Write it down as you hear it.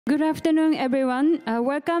Good afternoon, everyone.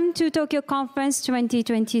 Welcome to Tokyo Conference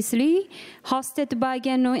 2023, hosted by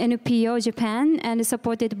Genron NPO Japan and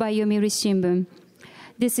supported by Yomiuri Shimbun.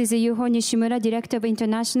 This is Yuho Nishimura, Director of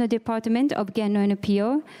International Department of Genron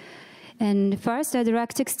NPO. And first, I'd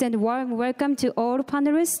like to extend a warm welcome to all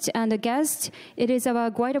panelists and guests. It is our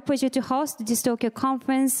great pleasure to host this Tokyo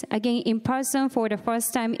Conference again in person for the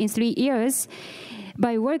first time in 3 years,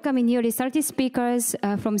 by welcoming nearly 30 speakers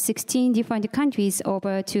from 16 different countries,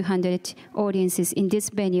 over 200 audiences in this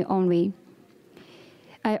venue only.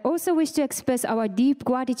 I also wish to express our deep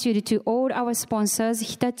gratitude to all our sponsors,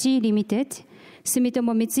 Hitachi Limited,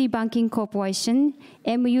 Sumitomo Mitsui Banking Corporation,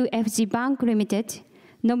 MUFG Bank Limited,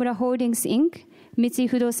 Nomura Holdings Inc., Mitsui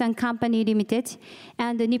Fudosan Company Limited,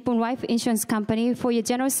 and the Nippon Life Insurance Company for your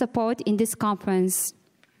generous support in this conference.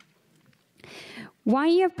 1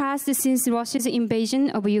 year passed since Russia's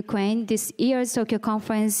invasion of Ukraine. This year's Tokyo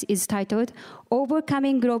Conference is titled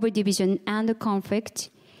Overcoming Global Division and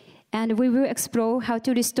Conflict, and we will explore how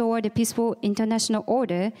to restore the peaceful international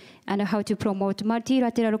order and how to promote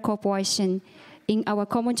multilateral cooperation in our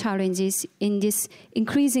common challenges in this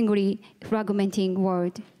increasingly fragmenting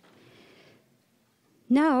world.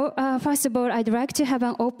 Now, first of all, I'd like to have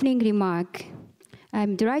an opening remark.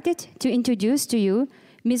 I'm delighted to introduce to you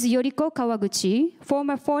Ms. Yoriko Kawaguchi,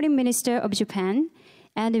 former Foreign Minister of Japan,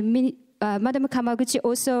 and Madam Kawaguchi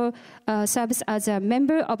also serves as a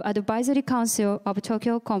member of Advisory Council of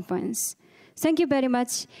Tokyo Conference. Thank you very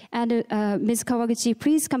much, and Ms. Kawaguchi,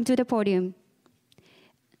 please come to the podium.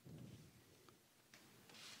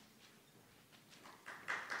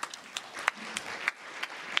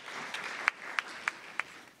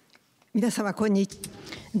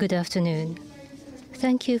 Good afternoon.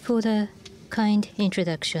 Thank you for the kind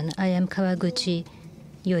introduction. I am Kawaguchi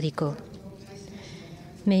Yoriko.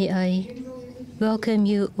 May I welcome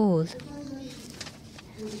you all.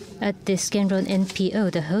 At this Genron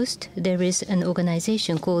NPO, the host, there is an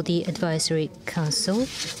organization called the Advisory Council,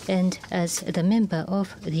 and as the member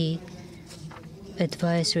of the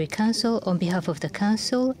Advisory Council, on behalf of the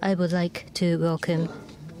Council, I would like to welcome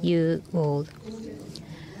you all.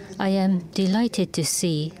 I am delighted to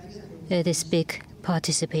see this big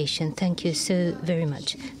participation. Thank you so very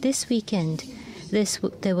much. This weekend,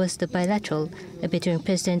 there was the bilateral between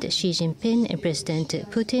President Xi Jinping and President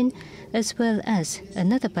Putin, as well as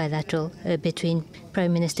another bilateral between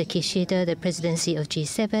Prime Minister Kishida, the presidency of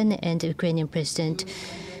G7, and Ukrainian President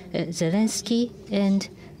Zelensky. And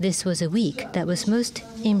this was a week that was most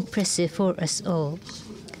impressive for us all.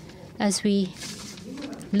 As we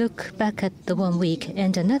look back at the 1 week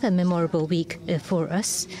and another memorable week for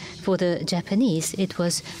us, for the Japanese, it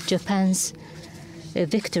was Japan's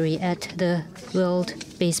victory at the World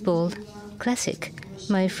Baseball Classic.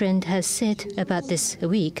 My friend has said about this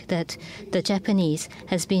week that the Japanese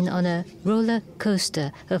has been on a roller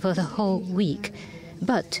coaster over the whole week.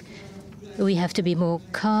 But we have to be more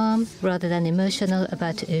calm rather than emotional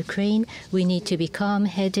about Ukraine. We need to be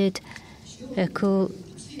calm-headed,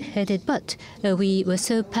 cool-headed, but we were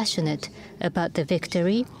so passionate about the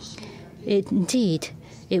victory. Indeed,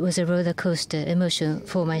 it was a roller coaster emotion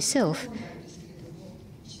for myself.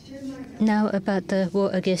 Now about the war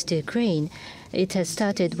against Ukraine. It has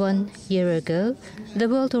started 1 year ago. The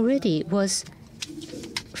world already was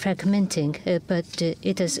fragmenting, but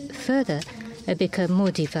it has further become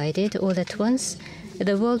more divided all at once.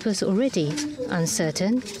 The world was already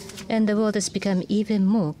uncertain, and the world has become even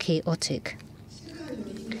more chaotic.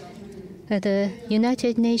 The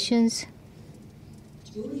United Nations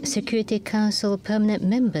Security Council permanent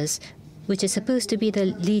members, which is supposed to be the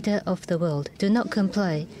leader of the world, do not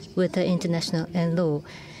comply with the international law,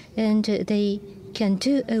 and they can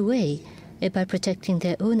do away by protecting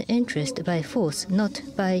their own interest by force, not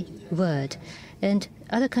by word. And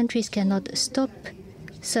other countries cannot stop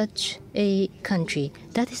such a country.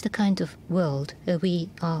 That is the kind of world we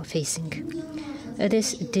are facing.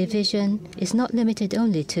 This division is not limited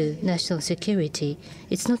only to national security.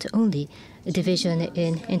 It's not only a division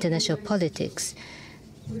in international politics.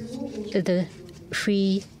 The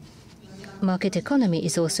free market economy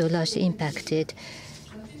is also largely impacted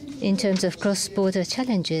in terms of cross-border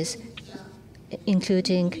challenges,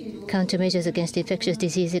 including countermeasures against infectious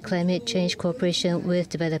diseases, climate change, cooperation with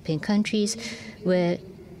developing countries, where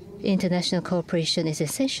international cooperation is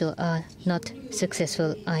essential, are not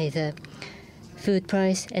successful either. Food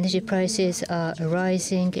price, energy prices are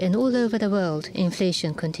rising, and all over the world,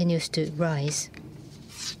 inflation continues to rise.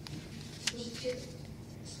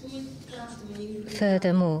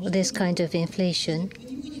 Furthermore, this kind of inflation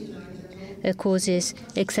causes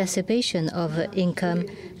exacerbation of income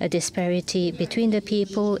disparity between the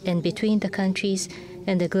people and between the countries,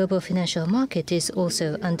 and the global financial market is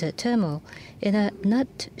also under turmoil. In a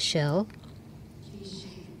nutshell,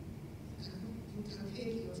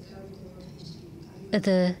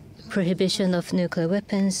 the prohibition of nuclear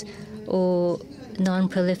weapons or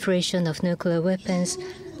non-proliferation of nuclear weapons,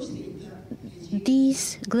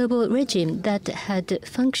 these global regime that had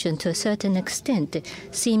functioned to a certain extent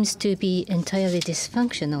seems to be entirely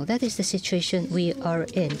dysfunctional. That is the situation we are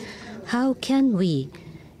in. How can we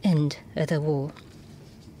end the war?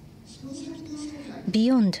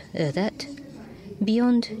 Beyond that,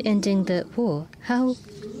 beyond ending the war, how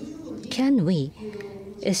can we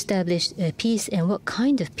establish peace, and what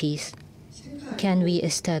kind of peace can we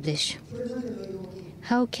establish?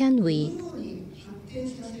 How can we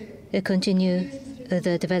continue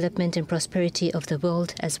the development and prosperity of the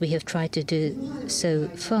world as we have tried to do so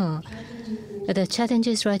far? The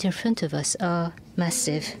challenges right in front of us are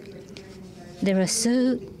massive. There are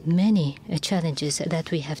so many challenges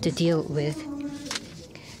that we have to deal with.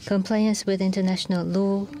 Compliance with international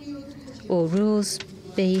law or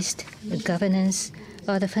rules-based governance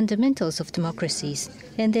are the fundamentals of democracies.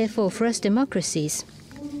 And therefore, for us democracies,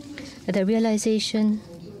 the realization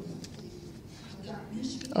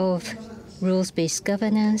of rules-based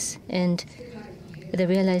governance and the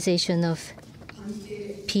realization of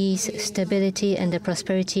peace, stability, and the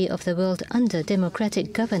prosperity of the world under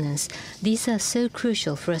democratic governance, these are so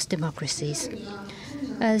crucial for us democracies.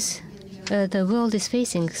 As the world is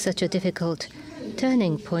facing such a difficult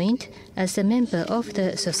turning point, as a member of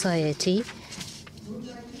the society,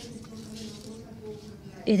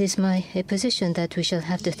 it is my position that we shall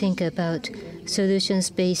have to think about solutions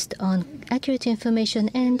based on accurate information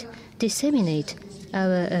and disseminate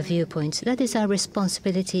our viewpoints. That is our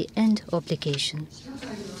responsibility and obligation.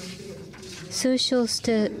 Social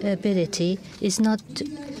stability is not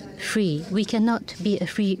free. We cannot be a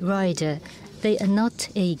free rider. They are not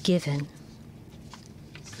a given.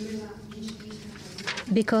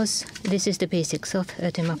 Because this is the basics of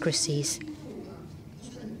democracies.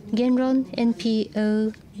 Genron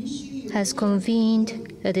NPO has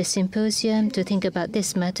convened the symposium to think about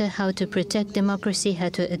this matter, how to protect democracy, how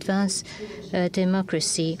to advance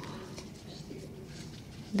democracy.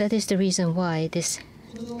 That is the reason why this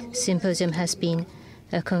symposium has been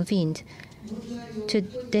convened.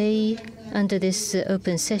 Today, under this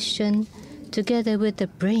open session, together with the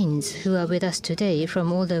brains who are with us today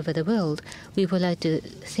from all over the world, we would like to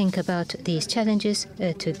think about these challenges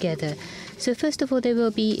together. So first of all, there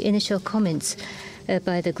will be initial comments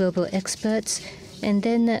by the global experts, and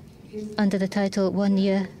then under the title, 1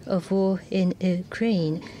 Year of War in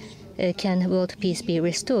Ukraine, Can World Peace Be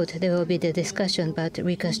Restored? There will be the discussion about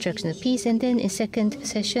reconstruction of peace, and then in second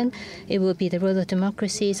session, it will be the role of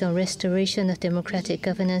democracies on restoration of democratic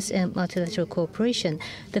governance and multilateral cooperation.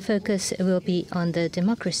 The focus will be on the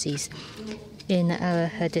democracies in our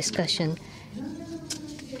discussion.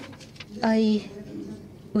 I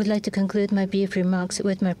would like to conclude my brief remarks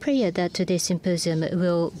with my prayer that today's symposium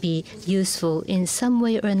will be useful in some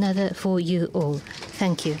way or another for you all.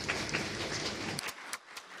 Thank you.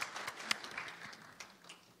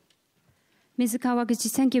 Ms. Kawaguchi,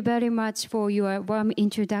 thank you very much for your warm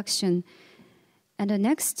introduction. And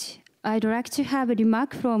next, I'd like to have a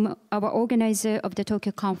remark from our organizer of the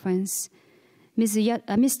Tokyo conference. Mr.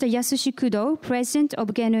 Yasushi Kudo, President of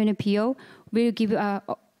Genron NPO, will give a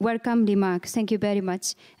welcome remark. Thank you very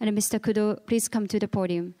much. And Mr. Kudo, please come to the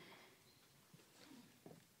podium.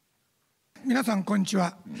 皆さんこんにち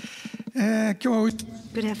は。今日は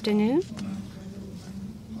Good afternoon.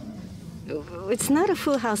 It's not a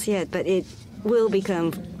full house yet, but it will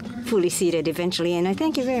become fully seated eventually. And I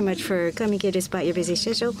thank you very much for coming here despite your busy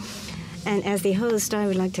schedule. And as the host, I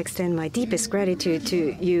would like to extend my deepest gratitude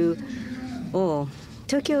to you all.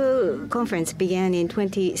 Tokyo conference began in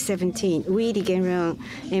 2017. We, the Genron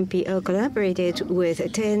NPO, collaborated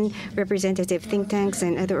with 10 representative think tanks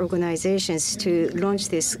and other organizations to launch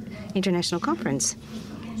this international conference.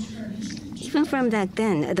 Even from back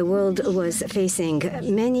then, the world was facing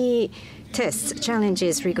many tests,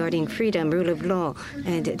 challenges regarding freedom, rule of law,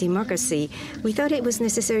 and democracy. We thought it was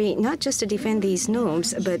necessary not just to defend these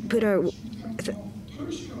norms, but put our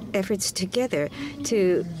efforts together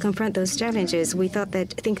to confront those challenges. We thought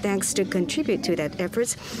that think tanks should contribute to that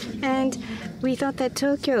efforts, and we thought that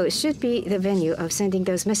Tokyo should be the venue of sending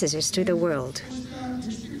those messages to the world.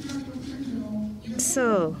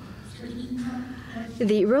 So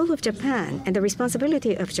the role of Japan and the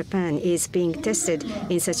responsibility of Japan is being tested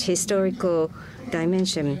in such historical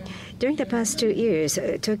dimension. During the past 2 years,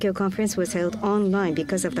 Tokyo conference was held online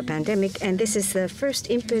because of the pandemic, and this is the first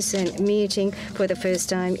in-person meeting for the first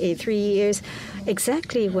time in 3 years,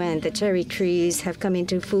 exactly when the cherry trees have come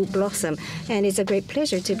into full blossom. And it's a great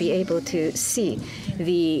pleasure to be able to see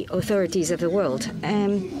the authorities of the world.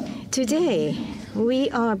 Today, we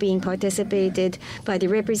are being participated by the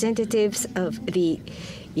representatives of the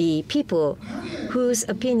people whose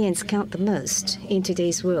opinions count the most in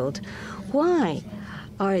today's world. Why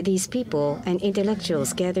are these people and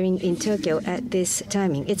intellectuals gathering in Tokyo at this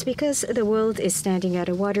timing? It's because the world is standing at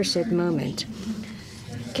a watershed moment.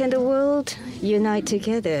 Can the world unite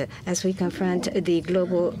together as we confront the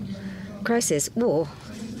global crisis, or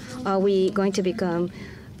are we going to become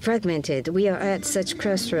fragmented? We are at such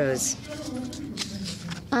crossroads.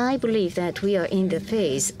 I believe that we are in the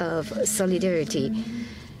phase of solidarity.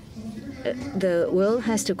 The world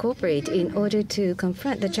has to cooperate in order to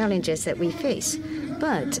confront the challenges that we face.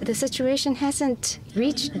 But the situation hasn't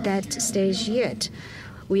reached that stage yet.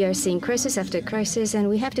 We are seeing crisis after crisis, and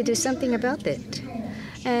we have to do something about it.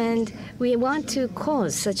 And we want to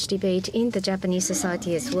cause such debate in the Japanese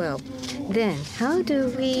society as well. Then, how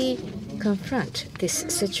do we confront this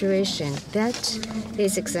situation? That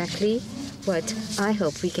is exactly what I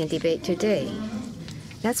hope we can debate today.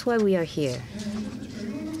 That's why we are here.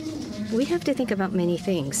 We have to think about many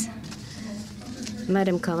things.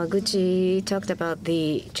 Madam Kawaguchi talked about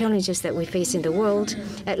the challenges that we face in the world,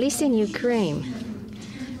 at least in Ukraine.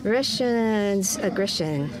 Russia's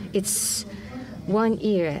aggression, it's 1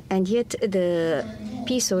 year, and yet the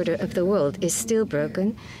peace order of the world is still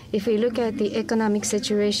broken. If we look at the economic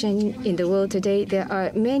situation in the world today, there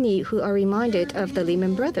are many who are reminded of the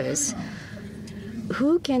Lehman Brothers.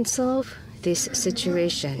 Who can solve this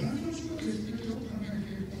situation?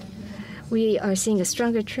 We are seeing a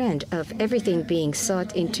stronger trend of everything being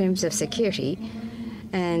sought in terms of security.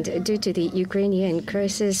 And due to the Ukrainian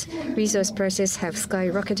crisis, resource prices have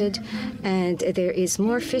skyrocketed, and there is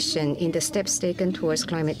more fission in the steps taken towards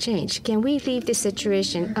climate change. Can we leave this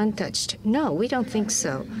situation untouched? No, we don't think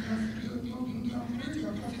so.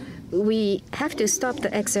 We have to stop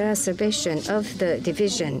the exacerbation of the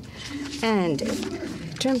division and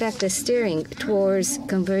turn back the steering towards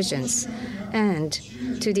convergence, and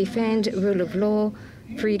to defend rule of law,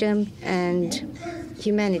 freedom, and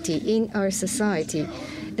humanity in our society.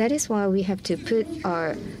 That is why we have to put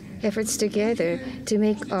our efforts together to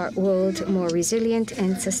make our world more resilient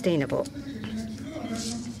and sustainable.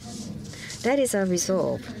 That is our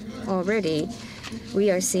resolve. Already,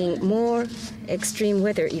 we are seeing more extreme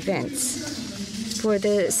weather events. For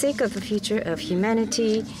the sake of the future of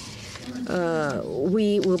humanity,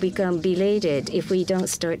 we will become belated if we don't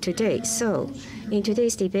start today. So, in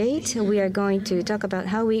today's debate, we are going to talk about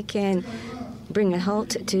how we can bring a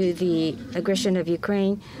halt to the aggression of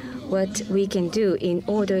Ukraine, what we can do in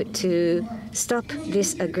order to stop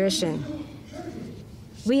this aggression.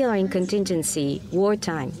 We are in contingency,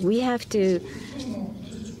 wartime. We have to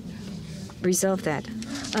resolve that.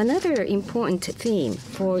 Another important theme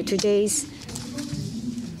for today's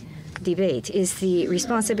debate is the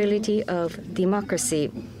responsibility of democracy.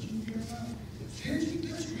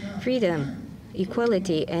 Freedom,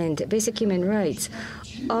 equality, and basic human rights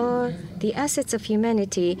are the assets of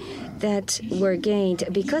humanity that were gained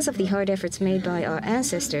because of the hard efforts made by our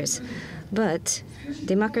ancestors. But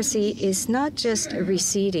democracy is not just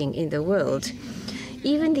receding in the world.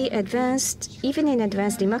 Even in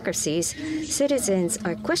advanced democracies, citizens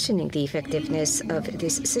are questioning the effectiveness of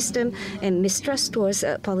this system, and mistrust towards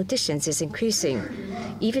politicians is increasing,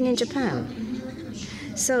 even in Japan.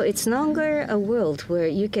 So it's no longer a world where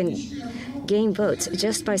you can gain votes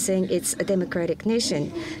just by saying it's a democratic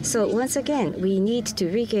nation. So once again, we need to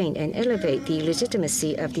regain and elevate the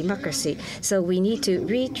legitimacy of democracy. So we need to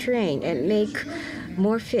retrain and make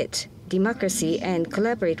more fit democracy and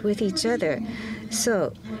collaborate with each other.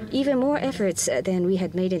 So even more efforts than we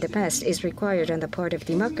had made in the past is required on the part of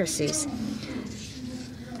democracies.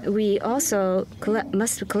 We also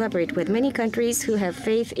must collaborate with many countries who have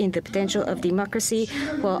faith in the potential of democracy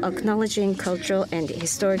while acknowledging cultural and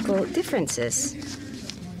historical differences.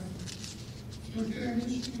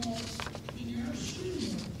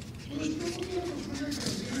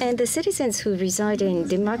 And the citizens who reside in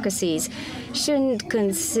democracies shouldn't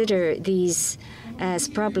consider these as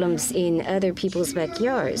problems in other people's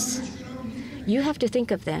backyards. You have to think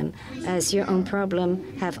of them as your own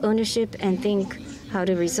problem, have ownership, and think how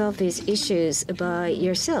to resolve these issues by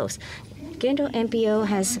yourselves. Genron NPO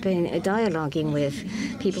has been dialoguing with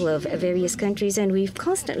people of various countries, and we've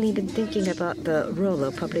constantly been thinking about the role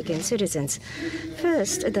of public and citizens.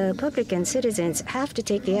 First, the public and citizens have to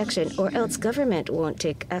take the action, or else government won't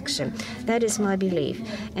take action. That is my belief.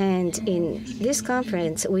 And in this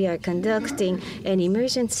conference, we are conducting an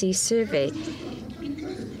emergency survey.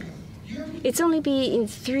 It's only been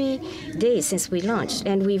 3 days since we launched,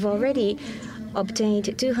 and we've already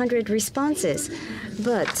obtained 200 responses.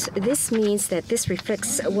 But this means that this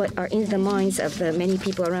reflects what are in the minds of the many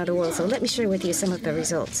people around the world. So let me share with you some of the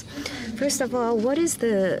results. First of all, what is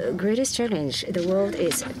the greatest challenge the world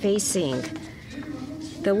is facing?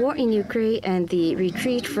 The war in Ukraine and the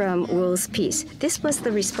retreat from world peace. This was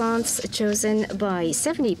the response chosen by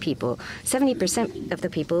 70% of the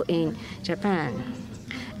people in Japan.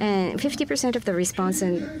 And 50% of the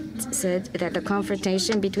respondents said that the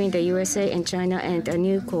confrontation between the USA and China and a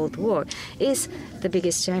new Cold War is the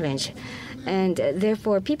biggest challenge. And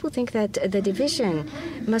therefore, people think that the division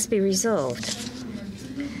must be resolved.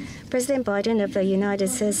 President Biden of the United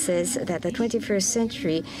States says that the 21st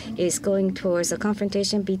century is going towards a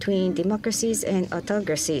confrontation between democracies and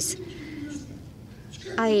autocracies.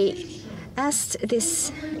 I asked this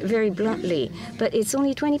very bluntly, but it's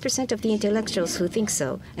only 20% of the intellectuals who think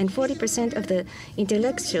so, and 40% of the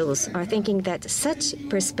intellectuals are thinking that such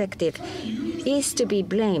perspective is to be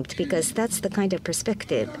blamed because that's the kind of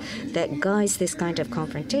perspective that guides this kind of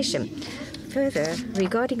confrontation. Further,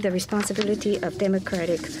 regarding the responsibility of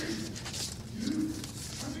democratic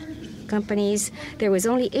companies, there was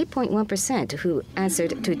only 8.1% who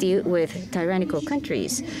answered to deal with tyrannical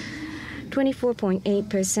countries.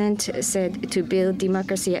 24.8% said to build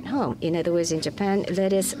democracy at home. In other words, in Japan,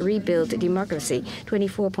 let us rebuild democracy.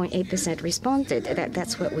 24.8% responded that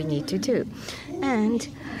that's what we need to do. And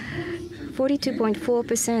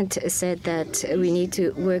 42.4% said that we need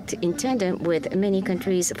to work in tandem with many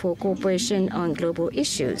countries for cooperation on global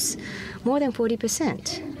issues. More than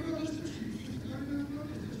 40%.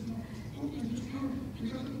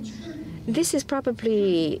 This is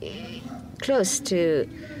probably close to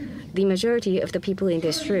the majority of the people in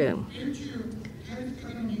this room.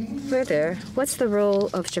 Further, what's the role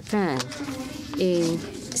of Japan in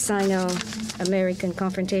Sino-American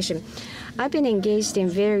confrontation? I've been engaged in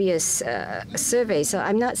various surveys, so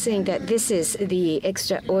I'm not saying that this is the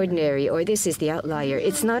extraordinary or this is the outlier.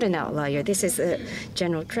 It's not an outlier. This is a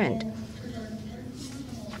general trend.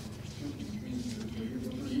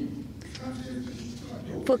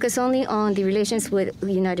 Focus only on the relations with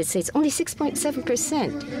the United States. Only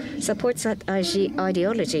 6.7% supports that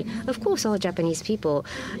ideology. Of course, all Japanese people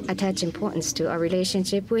attach importance to our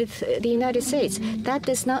relationship with the United States. That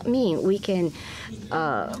does not mean we can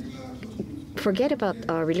forget about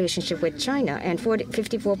our relationship with China. And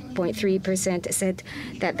 54.3% said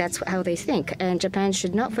that that's how they think. And Japan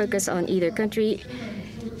should not focus on either country.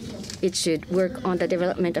 It should work on the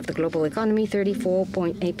development of the global economy.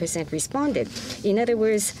 34.8% responded. In other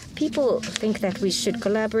words, people think that we should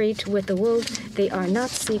collaborate with the world. They are not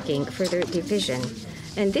seeking further division.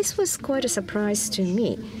 And this was quite a surprise to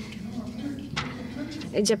me.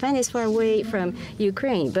 Japan is far away from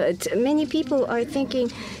Ukraine, but many people are thinking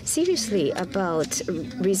seriously about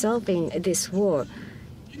resolving this war.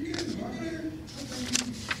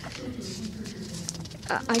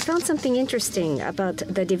 I found something interesting about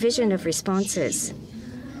the division of responses.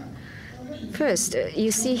 First,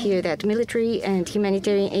 you see here that military and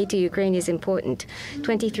humanitarian aid to Ukraine is important,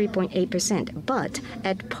 23.8%. But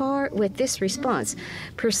at par with this response,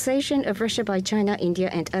 persuasion of Russia by China, India,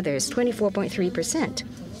 and others, 24.3%.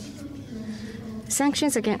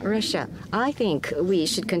 Sanctions against Russia. I think we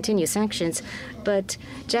should continue sanctions, but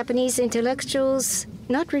Japanese intellectuals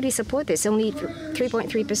not really support this, only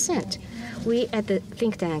 3.3%. We at the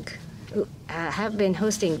think tank have been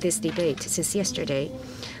hosting this debate since yesterday.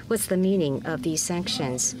 What's the meaning of these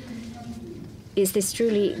sanctions? Is this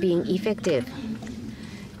truly being effective?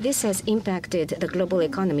 This has impacted the global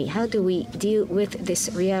economy. How do we deal with this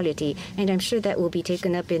reality? And I'm sure that will be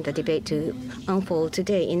taken up in the debate to unfold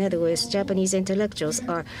today. In other words, Japanese intellectuals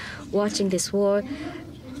are watching this war.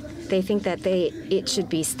 They think that it should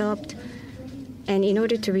be stopped. And in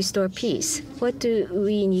order to restore peace, what do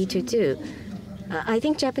we need to do? I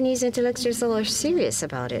think Japanese intellectuals are serious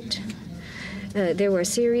about it. There were a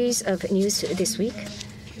series of news this week.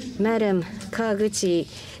 Madam Kawaguchi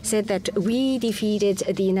said that we defeated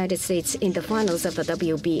the United States in the finals of the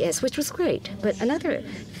WBS, which was great. But another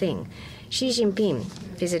thing, Xi Jinping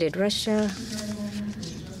visited Russia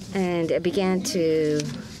and began to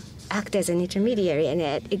act as an intermediary. And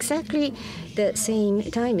at exactly the same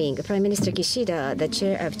timing, Prime Minister Kishida, the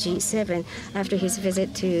chair of G7, after his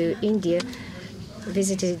visit to India,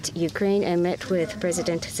 visited Ukraine and met with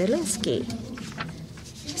President Zelensky.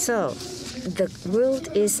 So the world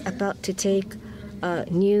is about to take a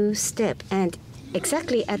new step, and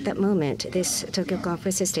exactly at that moment, this Tokyo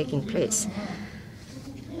conference is taking place.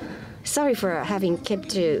 Sorry for having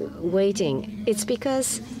kept you waiting. It's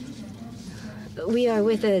because we are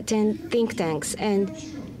with the 10 think tanks, and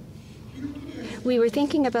we were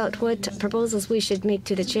thinking about what proposals we should make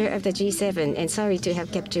to the chair of the G7, and sorry to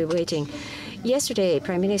have kept you waiting. Yesterday,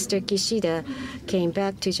 Prime Minister Kishida came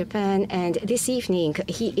back to Japan, and this evening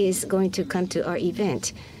he is going to come to our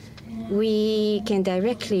event. We can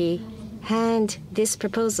directly hand this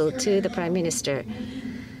proposal to the Prime Minister.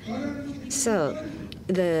 So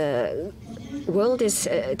the world is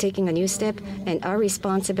taking a new step, and our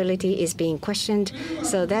responsibility is being questioned.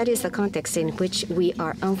 So that is the context in which we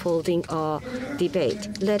are unfolding our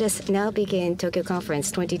debate. Let us now begin Tokyo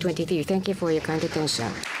Conference 2023. Thank you for your kind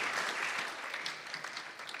attention.